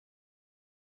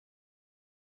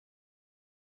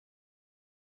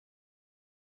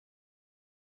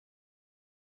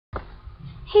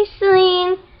Hey,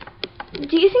 Celine,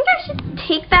 do you think I should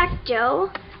take back Joe?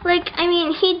 Like, I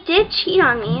mean, he did cheat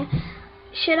on me.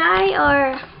 Should I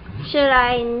or should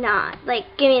I not? Like,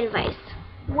 give me advice.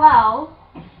 Well,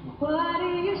 what do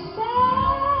you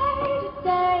say to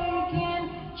taking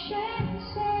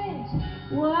chances?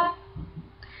 What?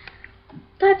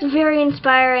 That's very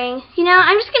inspiring. You know,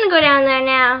 I'm just gonna go down there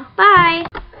now. Bye.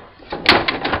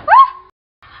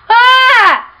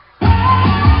 Ah!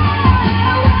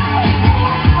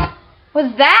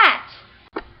 What's that?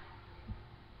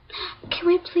 Can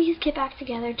we please get back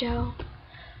together, Joe?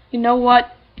 You know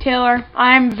what, Taylor?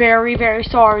 I'm very, very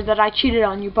sorry that I cheated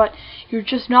on you, but you're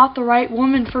just not the right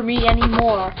woman for me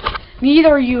anymore. Neither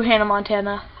are you, Hannah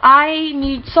Montana. I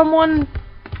need someone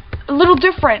a little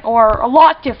different, or a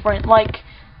lot different. Like,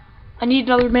 I need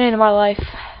another man in my life.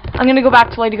 I'm gonna go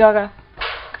back to Lady Gaga.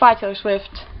 Goodbye, Taylor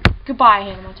Swift. Goodbye,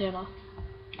 Hannah Montana.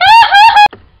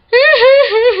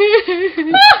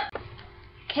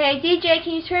 Okay, DJ,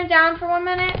 can you turn it down for 1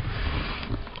 minute?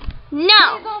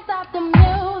 No.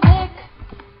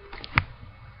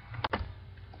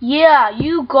 Yeah,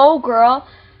 you go, girl.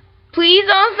 Please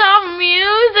don't stop the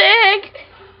music.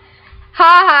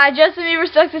 Haha, Justin Bieber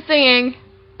sucks at singing.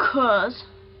 'Cause.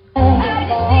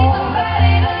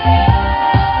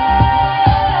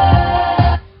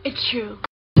 It's true.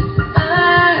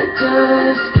 I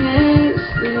just can't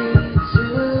sleep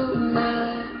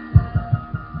tonight.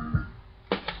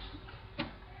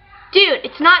 Dude,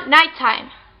 it's not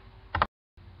nighttime.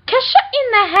 Kesha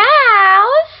in the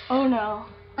house. Oh no.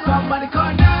 Somebody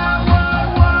call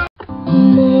 911.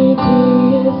 Maybe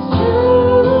it's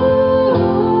true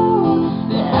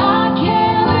that I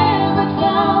can't live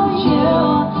without you,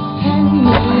 and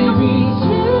maybe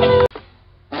too.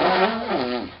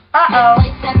 Uh-oh.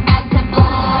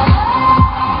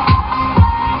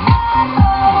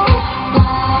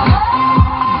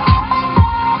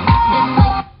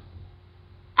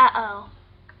 Uh-oh.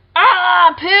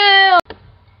 Ah, poo!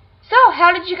 So,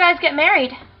 how did you guys get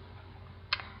married?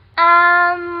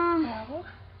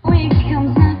 It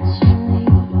comes naturally.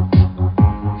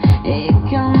 It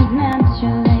comes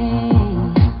naturally.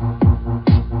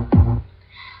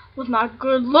 With my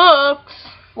good looks.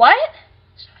 What?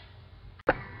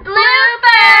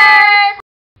 Bloopers!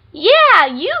 Yeah,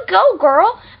 you go,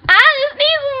 girl. I just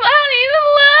need somebody to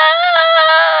love.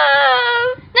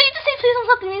 No, you just say please don't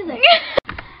stop the music.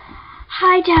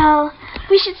 Hi, Del.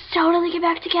 We should totally get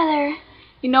back together.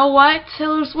 You know what,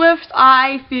 Taylor Swift?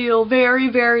 I feel very,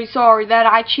 very sorry that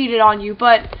I cheated on you,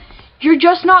 but you're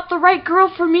just not the right girl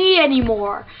for me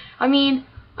anymore. I mean,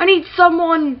 I need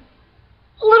someone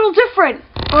a little different,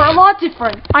 or a lot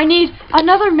different. I need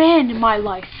another man in my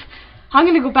life. I'm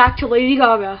gonna go back to Lady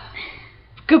Gaga.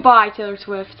 Goodbye, Taylor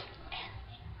Swift.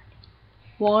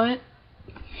 What?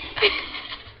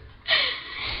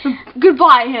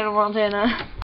 Goodbye, Hannah Montana.